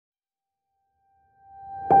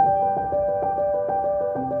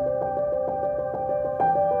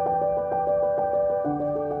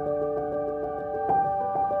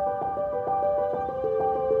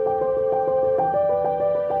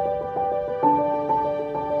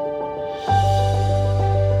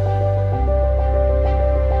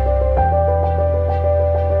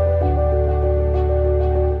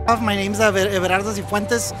My name is Everardo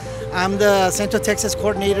Cifuentes. I'm the Central Texas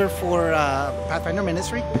coordinator for Pathfinder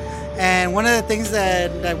Ministry. And one of the things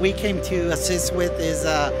that we came to assist with is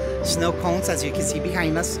snow cones, as you can see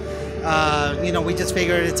behind us. We just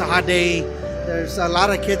figured it's a hot day. There's a lot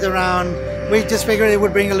of kids around. We just figured it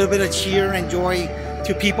would bring a little bit of cheer and joy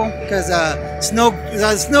to people because snow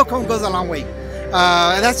cone goes a long way.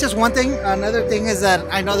 And that's just one thing. Another thing is that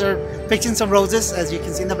I know they're fixing some roses, as you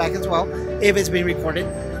can see in the back as well, if it's being recorded.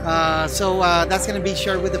 So that's going to be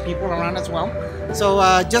shared with the people around as well. So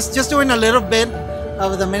just doing a little bit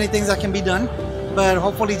of the many things that can be done, but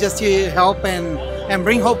hopefully just to help and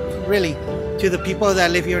bring hope really to the people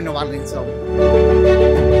that live here in Uvalde. So.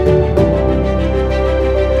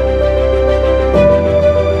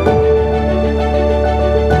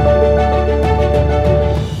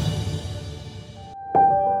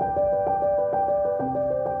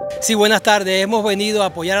 Sí, buenas tardes. Hemos venido a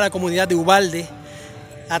apoyar a la comunidad de Uvalde,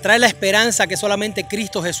 a traer la esperanza que solamente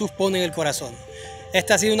Cristo Jesús pone en el corazón.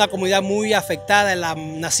 Esta ha sido una comunidad muy afectada, la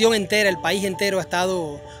nación entera, el país entero ha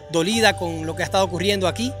estado dolida con lo que ha estado ocurriendo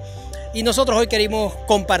aquí. Y nosotros hoy queremos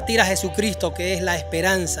compartir a Jesucristo, que es la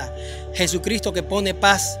esperanza, Jesucristo que pone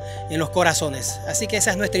paz en los corazones. Así que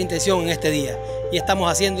esa es nuestra intención en este día y estamos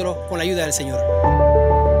haciéndolo con la ayuda del Señor.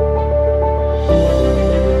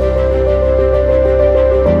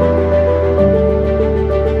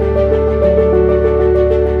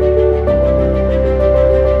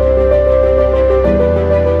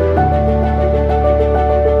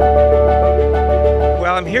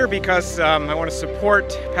 I'm here because I want to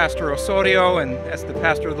support Pastor Osorio and as the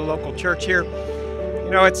pastor of the local church here.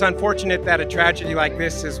 You know, it's unfortunate that a tragedy like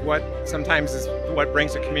this is what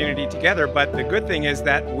brings a community together, but the good thing is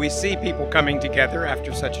that we see people coming together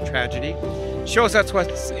after such a tragedy. It shows us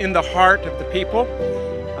what's in the heart of the people.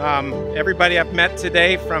 Everybody I've met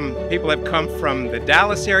today, people have come from the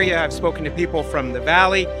Dallas area. I've spoken to people from the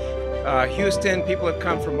Valley, Houston. People have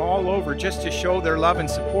come from all over just to show their love and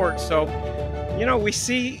support. So, you know, we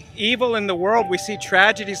see evil in the world, we see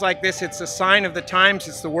tragedies like this. It's a sign of the times,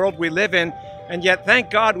 it's the world we live in. And yet, thank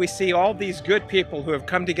God, we see all these good people who have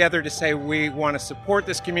come together to say, we want to support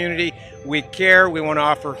this community, we care, we want to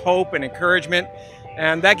offer hope and encouragement.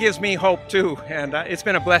 And that gives me hope too. And it's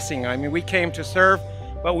been a blessing. I mean, we came to serve,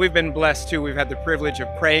 but we've been blessed too. We've had the privilege of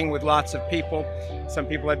praying with lots of people. Some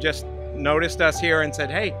people have just noticed us here and said,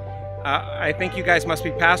 hey, I think you guys must be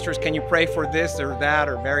pastors. Can you pray for this or that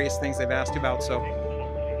or various things they've asked about? So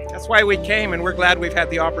that's why we came, and we're glad we've had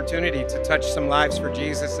the opportunity to touch some lives for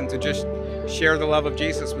Jesus and to just share the love of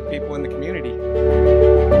Jesus with people in the community.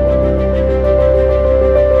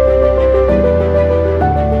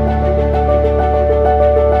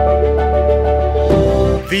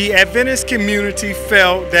 The Adventist community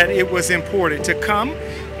felt that it was important to come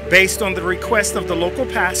based on the request of the local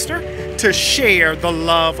pastor to share the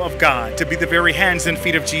love of God, to be the very hands and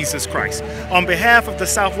feet of Jesus Christ. On behalf of the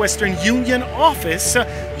Southwestern Union Office,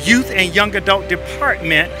 Youth and Young Adult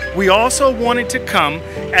Department, we also wanted to come,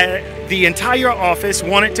 the entire office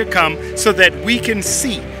wanted to come so that we can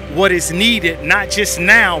see what is needed, not just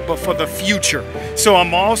now, but for the future. So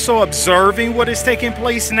I'm also observing what is taking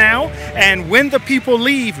place now, and when the people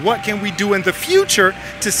leave, what can we do in the future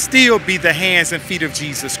to still be the hands and feet of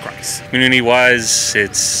Jesus Christ? Community-wise,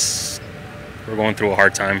 we're going through a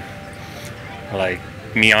hard time. Like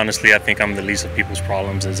me, honestly, I think I'm the least of people's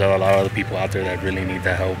problems. There's a lot of other people out there that really need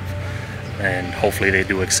the help, and hopefully they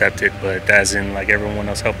do accept it. But as in like everyone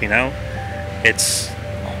else helping out, it's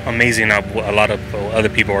amazing how a lot of other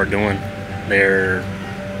people are doing.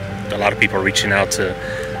 A lot of people are reaching out to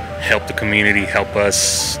help the community, help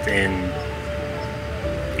us, and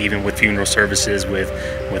even with funeral services, with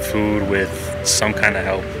food, with some kind of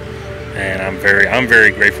help. And I'm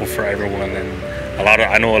very grateful for everyone, and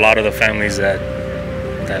I know a lot of the families that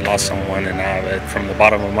lost someone, and from the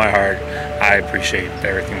bottom of my heart, I appreciate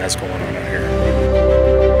everything that's going on out here.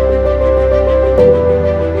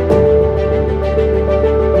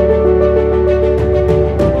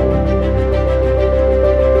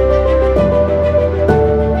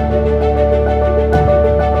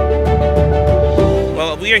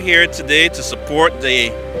 We are here today to support the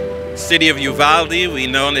city of Uvalde. We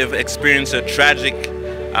know they've experienced a tragic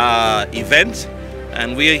event,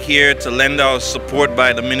 and we are here to lend our support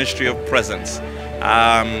by the ministry of presence.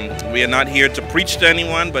 We are not here to preach to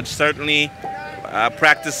anyone, but certainly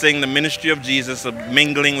practicing the ministry of Jesus, of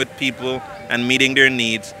mingling with people and meeting their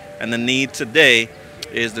needs. And the need today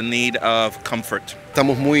is the need of comfort.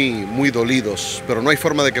 Estamos muy dolidos, pero no hay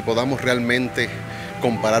forma de que podamos realmente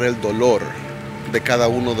comparar el dolor de cada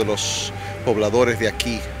uno de los pobladores de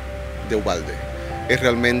aquí, de Uvalde. Es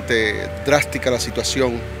realmente drástica la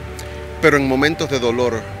situación, Pero en momentos de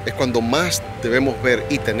dolor es cuando más debemos ver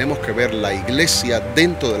y tenemos que ver la iglesia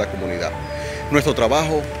dentro de la comunidad. Nuestro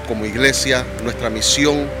trabajo como iglesia, nuestra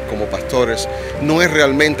misión como pastores, no es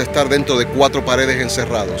realmente estar dentro de 4 paredes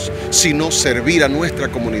encerrados, sino servir a nuestra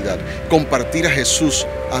comunidad, compartir a Jesús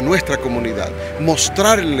a nuestra comunidad,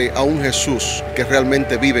 mostrarle a un Jesús que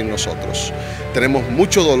realmente vive en nosotros. Tenemos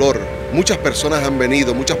mucho dolor, muchas personas han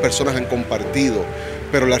venido, muchas personas han compartido,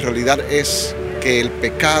 pero la realidad es que el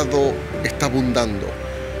pecado está abundando.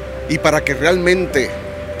 Y para que realmente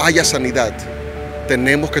haya sanidad,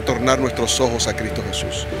 tenemos que tornar nuestros ojos a Cristo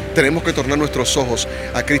Jesús. Tenemos que tornar nuestros ojos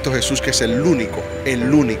a Cristo Jesús, que es el único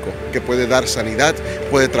que puede dar sanidad,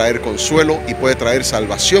 puede traer consuelo y puede traer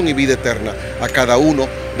salvación y vida eterna a cada uno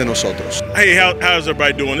de nosotros. Hey, how's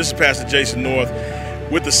everybody doing? This is Pastor Jason North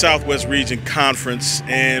with the Southwest Region Conference,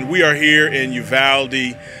 and we are here in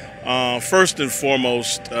Uvalde, first and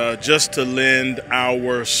foremost, just to lend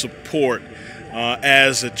our support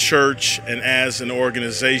as a church and as an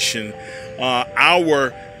organization.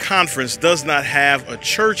 Our conference does not have a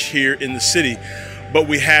church here in the city, but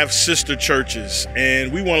we have sister churches,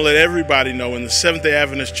 and we want to let everybody know in the Seventh-day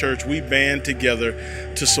Adventist Church we band together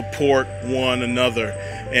to support one another,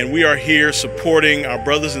 and we are here supporting our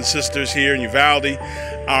brothers and sisters here in Uvalde.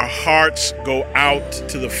 Our hearts go out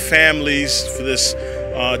to the families for this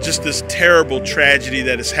just this terrible tragedy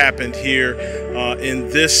that has happened here in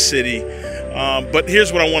this city. But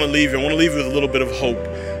here's what I want to leave you. I want to leave you with a little bit of hope.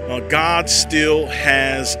 God still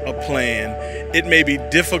has a plan. It may be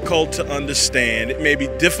difficult to understand. It may be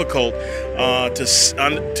difficult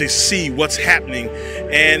to see what's happening,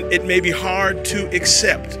 and it may be hard to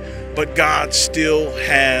accept, but God still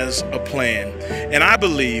has a plan. And I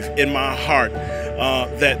believe in my heart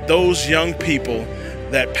that those young people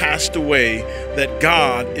that passed away, that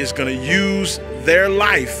God is going to use their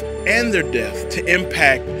life and their death to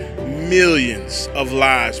impact millions of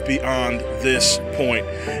lives beyond this point.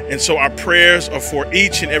 And so our prayers are for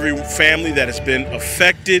each and every family that has been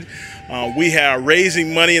affected. We are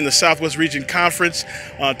raising money in the Southwest Region Conference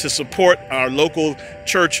to support our local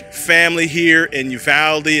church family here in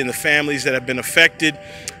Uvalde and the families that have been affected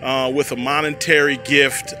with a monetary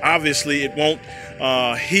gift. Obviously, it won't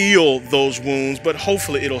heal those wounds, but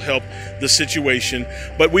hopefully it'll help the situation.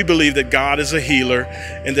 But we believe that God is a healer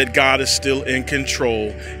and that God is still in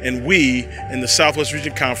control. And we in the Southwest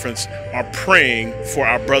Region Conference are praying for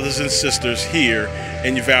our brothers and sisters here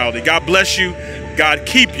in Uvalde. God bless you, God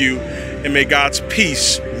keep you, and may God's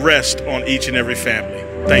peace rest on each and every family.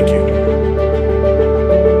 Thank you.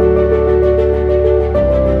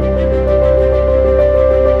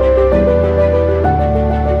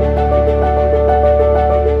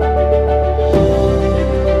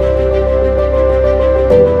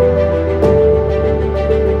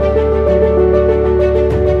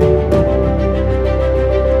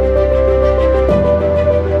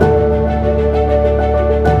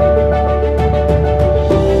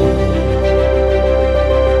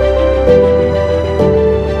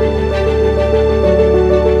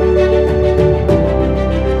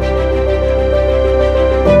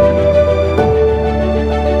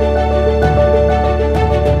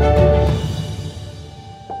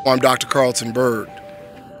 I'm Dr. Carlton Bird,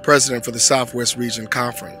 President for the Southwest Region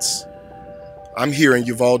Conference. I'm here in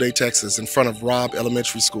Uvalde, Texas, in front of Robb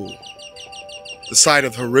Elementary School, the site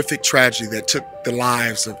of horrific tragedy that took the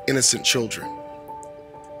lives of innocent children.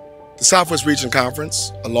 The Southwest Region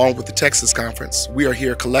Conference, along with the Texas Conference, we are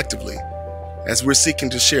here collectively as we're seeking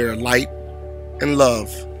to share light and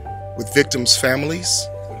love with victims' families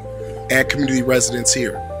and community residents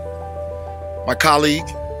here. My colleague,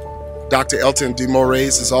 Dr. Elton D.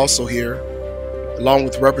 Moraes is also here, along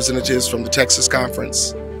with representatives from the Texas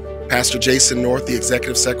Conference, Pastor Jason North, the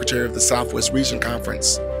Executive Secretary of the Southwest Region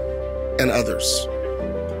Conference, and others.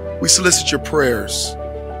 We solicit your prayers,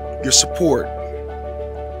 your support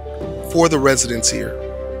for the residents here,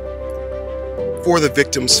 for the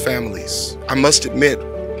victims' families. I must admit,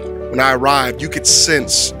 when I arrived, you could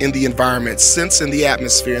sense in the environment, sense in the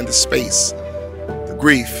atmosphere, in the space, the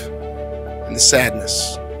grief and the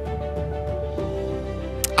sadness.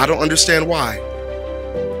 I don't understand why,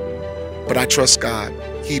 but I trust God.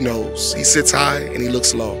 He knows. He sits high and he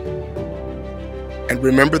looks low. And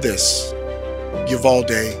remember this,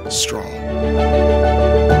 Uvalde strong.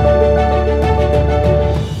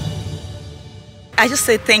 I just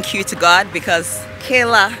say thank you to God because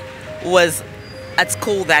Kayla was at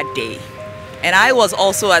school that day. And I was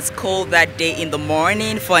also at school that day in the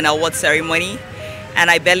morning for an award ceremony. And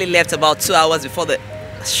I barely left about 2 hours before the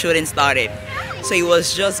shooting started. So it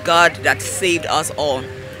was just God that saved us all.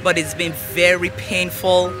 But it's been very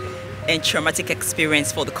painful and traumatic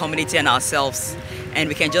experience for the community and ourselves. And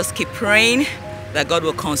we can just keep praying that God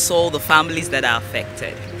will console the families that are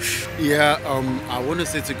affected. Yeah, I want to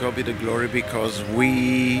say to God be the glory because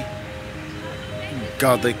we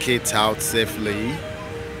got the kids out safely.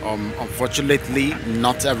 Unfortunately,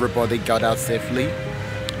 not everybody got out safely.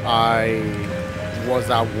 I was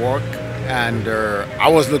at work and I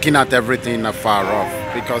was looking at everything afar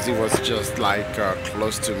off because it was just like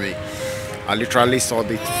close to me. I literally saw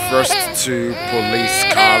the first two police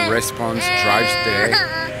car response drives there,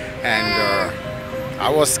 and I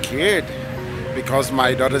was scared because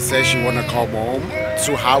my daughter said she want to come home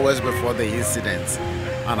 2 hours before the incident,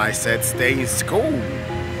 and I said stay in school.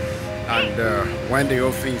 And when the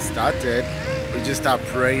whole thing started, we just started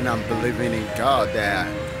praying and believing in God that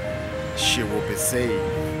she will be saved.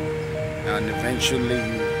 And eventually,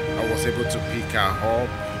 I was able to pick her up.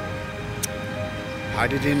 I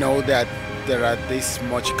didn't know that there are this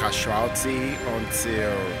much casualty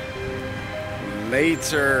until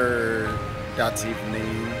later that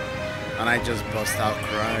evening, and I just burst out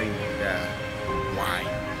crying that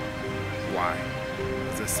why?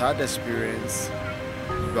 It's a sad experience,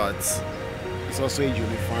 but it's also a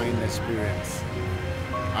unifying experience.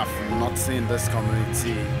 I've not seen this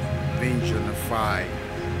community being unified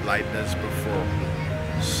like this before.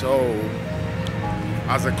 So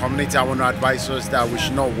as a community, I want to advise us that we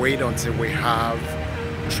should not wait until we have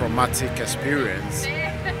traumatic experience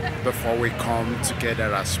before we come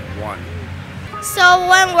together as one. So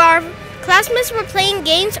when our classmates were playing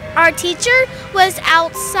games, our teacher was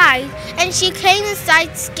outside and she came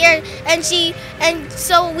inside scared, and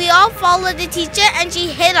so we all followed the teacher and she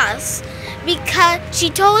hit us because she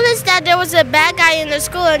told us that there was a bad guy in the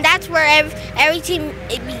school, and that's where everything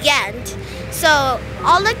began. So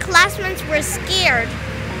all the classmates were scared,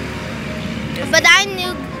 but I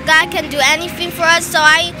knew God can do anything for us, so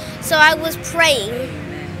I was praying,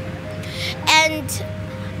 and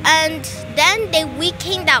then we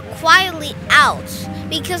came out quietly out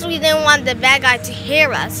because we didn't want the bad guy to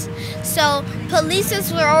hear us. So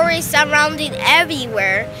police were already surrounding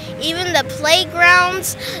everywhere, even the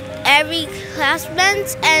playgrounds, every class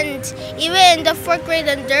bench, and even in the 4th grade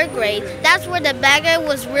and 3rd grade. That's where the bad guy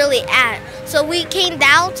was really at. So we came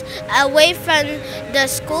out away from the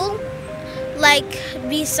school, like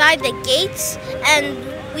beside the gates, and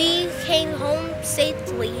we came home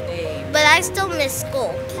safely. But I still miss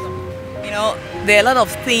school. You know, there are a lot of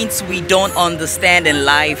things we don't understand in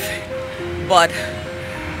life, but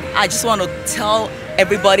I just want to tell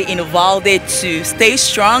everybody in Uvalde to stay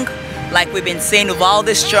strong, like we've been saying, Uvalde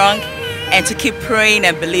is strong, and to keep praying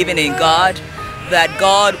and believing in God, that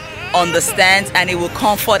God understands and He will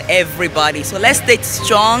comfort everybody. So let's stay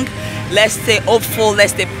strong, let's stay hopeful,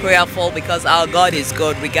 let's stay prayerful, because our God is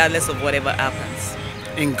good regardless of whatever happens.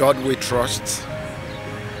 In God we trust.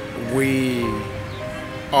 We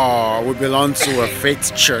belong to a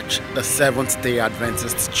faith church, the Seventh-day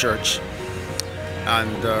Adventist Church,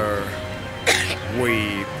 and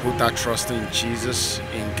we put our trust in Jesus,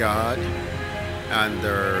 in God, and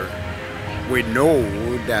we know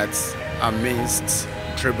that amidst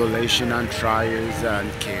tribulation and trials and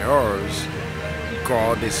chaos,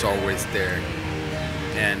 God is always there,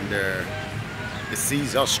 and He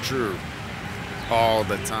sees us through all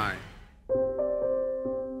the time.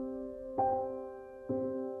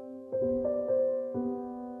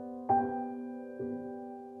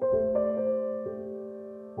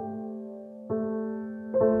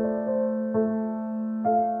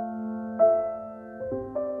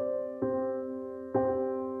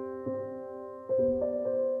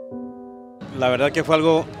 La verdad que fue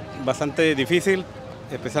algo bastante difícil,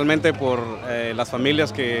 especialmente por las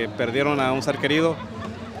familias que perdieron a un ser querido,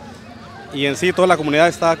 y en sí toda la comunidad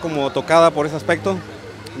está como tocada por ese aspecto.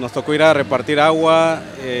 Nos tocó ir a repartir agua,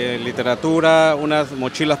 literatura, unas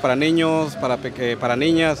mochilas para niños, para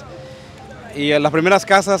niñas, y en las primeras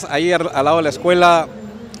casas ahí al lado de la escuela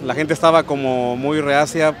la gente estaba como muy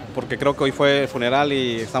reacia porque creo que hoy fue el funeral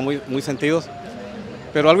y están muy sentidos.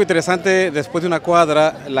 Pero algo interesante, después de una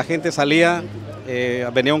cuadra, la gente salía,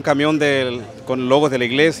 venía un camión con logos de la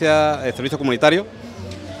iglesia, el servicio comunitario,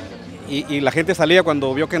 y la gente salía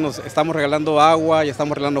cuando vio que nos estamos regalando agua, y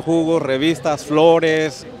estamos regalando jugos, revistas,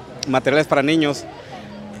 flores, materiales para niños.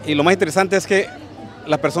 Y lo más interesante es que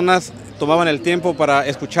las personas tomaban el tiempo para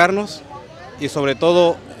escucharnos y sobre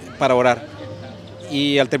todo para orar.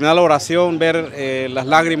 Y al terminar la oración, ver las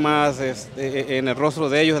lágrimas en el rostro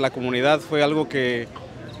de ellos, de la comunidad, fue algo que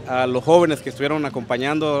a los jóvenes que estuvieron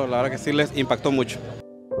acompañando, la verdad que sí les impactó mucho.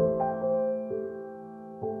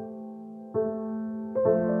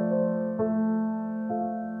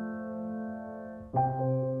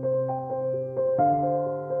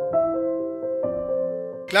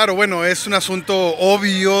 Claro, bueno, es un asunto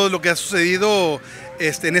obvio lo que ha sucedido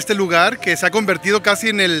en este lugar, que se ha convertido casi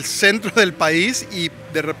en el centro del país y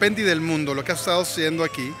de repente y del mundo, lo que ha estado sucediendo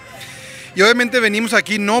aquí. Y obviamente venimos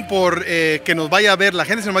aquí no por que nos vaya a ver la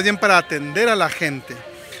gente, sino más bien para atender a la gente.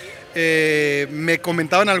 Me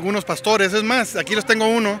comentaban algunos pastores, es más, aquí los tengo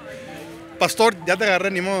uno. Pastor, ya te agarré,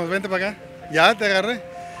 ni modo, vente para acá. Ya te agarré.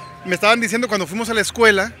 Me estaban diciendo cuando fuimos a la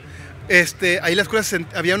escuela, ahí la escuela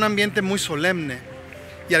había un ambiente muy solemne.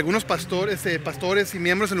 Y algunos pastores y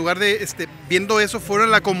miembros, en lugar de viendo eso, fueron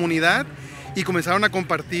a la comunidad y comenzaron a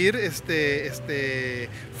compartir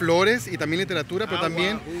flores y también literatura, pero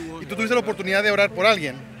también... Y tú tuviste la oportunidad de orar por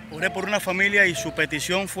alguien. Oré por una familia y su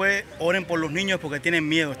petición fue: oren por los niños porque tienen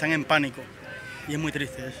miedo, están en pánico. Y es muy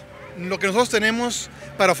triste eso. Lo que nosotros tenemos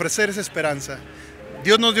para ofrecer es esperanza.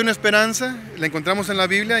 Dios nos dio una esperanza, la encontramos en la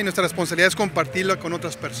Biblia y nuestra responsabilidad es compartirla con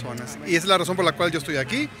otras personas. Y esa es la razón por la cual yo estoy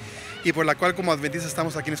aquí y por la cual como adventistas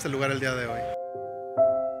estamos aquí en este lugar el día de hoy.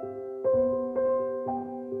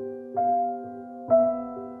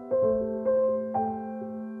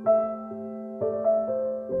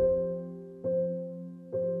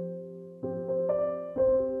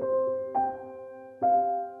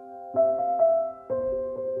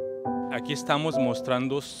 Aquí estamos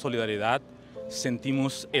mostrando solidaridad,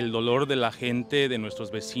 sentimos el dolor de la gente, de nuestros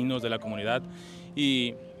vecinos, de la comunidad,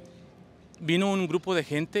 y vino un grupo de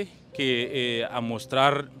gente que a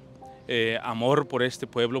mostrar amor por este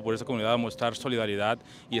pueblo, por esta comunidad, a mostrar solidaridad,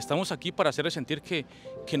 y estamos aquí para hacerles sentir que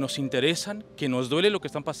nos interesan, que nos duele lo que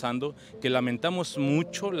están pasando, que lamentamos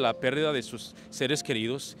mucho la pérdida de sus seres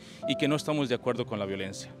queridos y que no estamos de acuerdo con la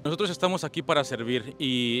violencia. Nosotros estamos aquí para servir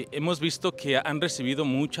y hemos visto que han recibido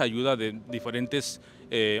mucha ayuda de diferentes,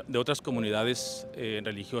 de otras comunidades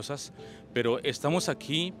religiosas, pero estamos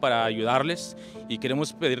aquí para ayudarles y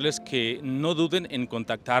queremos pedirles que no duden en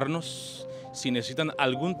contactarnos si necesitan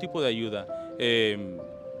algún tipo de ayuda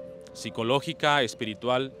psicológica,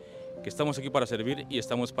 espiritual, que estamos aquí para servir y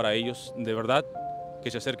estamos para ellos. De verdad,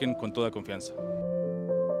 que se acerquen con toda confianza.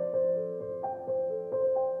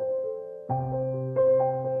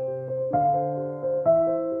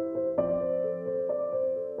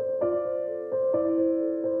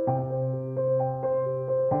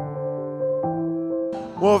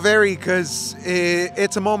 Well, very, because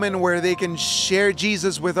it's a moment where they can share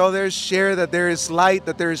Jesus with others, share that there is light,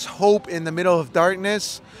 that there is hope in the middle of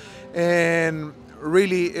darkness. And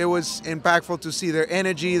really, it was impactful to see their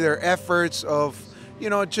energy, their efforts of,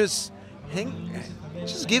 just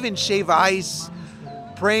giving shave ice,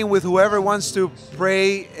 praying with whoever wants to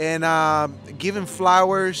pray, and giving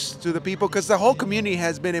flowers to the people, because the whole community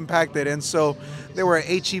has been impacted. And so they were at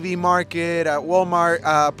HEV Market, at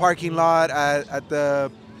Walmart parking lot, at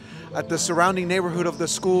the surrounding neighborhood of the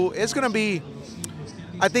school. It's going to be,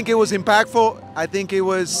 I think it was impactful. I think it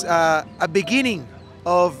was a beginning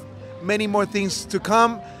of many more things to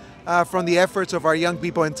come from the efforts of our young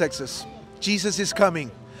people in Texas. Jesus is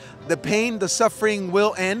coming. The pain, the suffering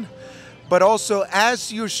will end. But also,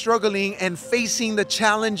 as you're struggling and facing the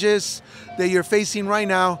challenges that you're facing right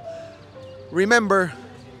now, remember,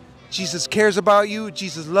 Jesus cares about you,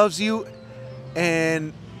 Jesus loves you,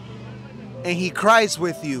 and He cries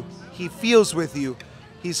with you, He feels with you.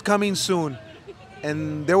 He's coming soon.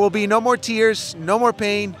 And there will be no more tears, no more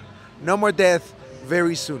pain, no more death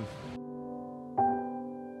very soon.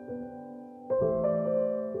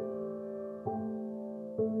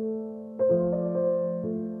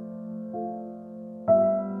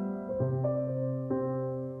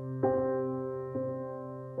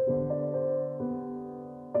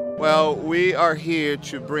 Well, we are here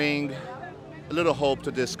to bring a little hope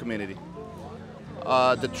to this community.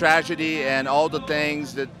 The tragedy and all the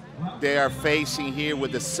things that they are facing here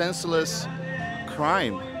with the senseless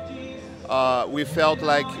crime. We felt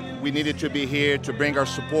like we needed to be here to bring our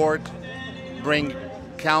support, bring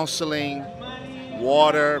counseling,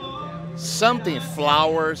 water, something,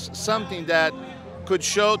 flowers, something that could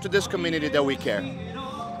show to this community that we care.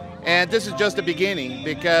 And this is just the beginning,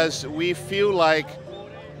 because we feel like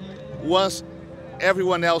once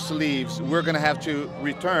everyone else leaves, we're going to have to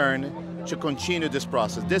return to continue this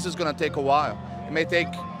process. This is going to take a while. It may take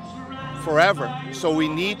forever. So we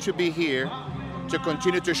need to be here to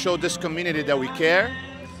continue to show this community that we care,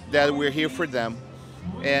 that we're here for them.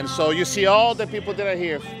 And so you see all the people that are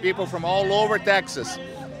here, people from all over Texas.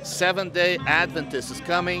 Seventh-day Adventists is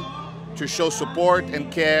coming to show support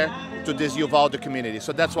and care to this Uvalde community.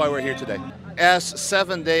 So that's why we're here today. As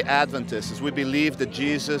Seventh-day Adventists, we believe that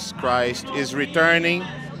Jesus Christ is returning,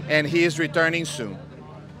 and He is returning soon.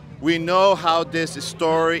 We know how this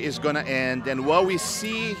story is going to end, and what we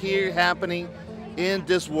see here happening in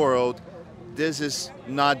this world this is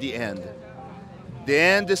not the end. The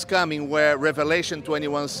end is coming, where Revelation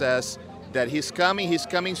 21 says that he's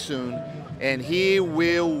coming soon, and he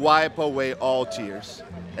will wipe away all tears.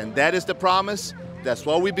 And that is the promise, that's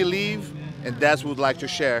what we believe, and that's what we'd like to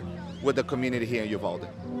share with the community here in Uvalde.